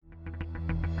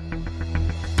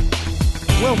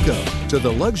Welcome to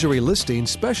the Luxury Listing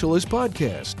Specialist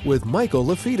Podcast with Michael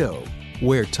LaFido,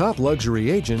 where top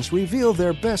luxury agents reveal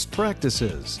their best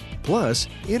practices, plus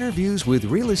interviews with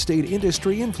real estate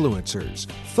industry influencers,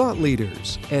 thought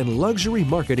leaders, and luxury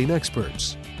marketing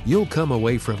experts. You'll come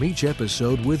away from each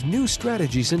episode with new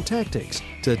strategies and tactics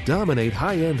to dominate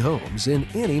high-end homes in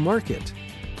any market.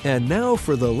 And now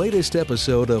for the latest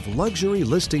episode of Luxury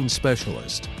Listing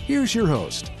Specialist. Here's your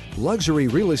host, luxury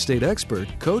real estate expert,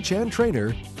 coach, and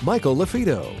trainer, Michael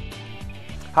LaFido.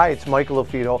 Hi, it's Michael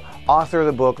LaFido, author of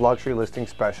the book Luxury Listing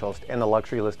Specialist and the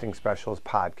Luxury Listing Specialist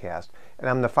podcast, and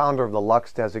I'm the founder of the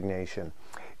Lux designation.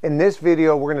 In this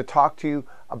video, we're going to talk to you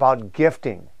about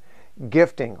gifting.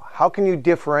 Gifting. How can you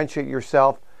differentiate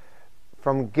yourself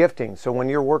from gifting? So when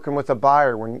you're working with a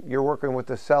buyer, when you're working with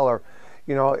a seller,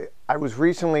 you know, I was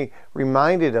recently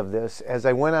reminded of this as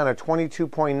I went on a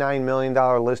 $22.9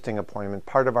 million listing appointment,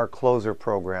 part of our closer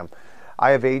program. I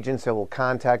have agents that will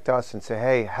contact us and say,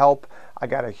 hey, help, I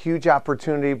got a huge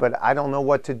opportunity, but I don't know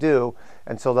what to do.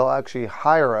 And so they'll actually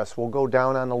hire us. We'll go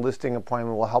down on the listing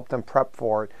appointment. We'll help them prep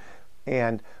for it,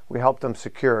 and we help them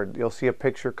secure it. You'll see a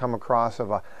picture come across of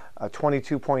a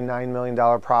 $22.9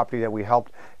 million property that we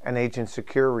helped an agent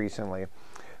secure recently.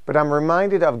 But I'm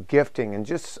reminded of gifting and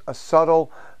just a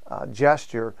subtle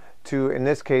gesture to, in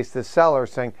this case, the seller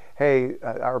saying, hey,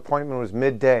 our appointment was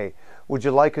midday. Would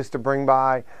you like us to bring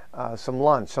by some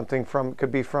lunch? Something from,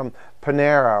 could be from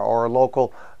Panera or a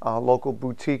local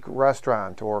boutique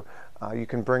restaurant, or you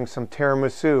can bring some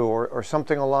tiramisu or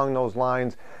something along those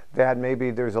lines that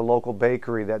maybe there's a local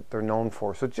bakery that they're known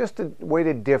for. So just a way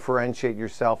to differentiate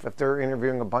yourself. If they're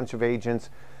interviewing a bunch of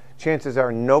agents, chances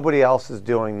are nobody else is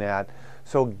doing that.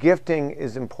 So gifting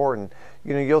is important.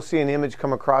 You know, you'll see an image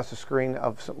come across the screen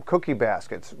of some cookie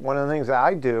baskets. One of the things that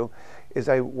I do is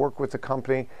I work with the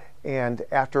company, and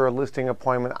after a listing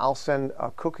appointment, I'll send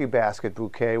a cookie basket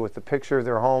bouquet with the picture of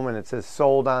their home, and it says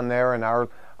sold on there and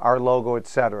our logo,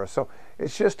 etc. So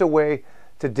it's just a way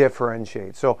to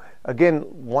differentiate. So again,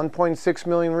 1.6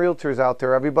 million realtors out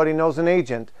there. Everybody knows an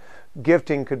agent.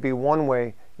 Gifting could be one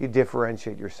way you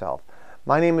differentiate yourself.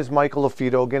 My name is Michael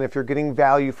LaFido. Again, if you're getting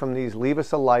value from these, leave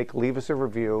us a like, leave us a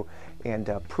review, and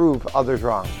prove others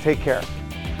wrong. Take care.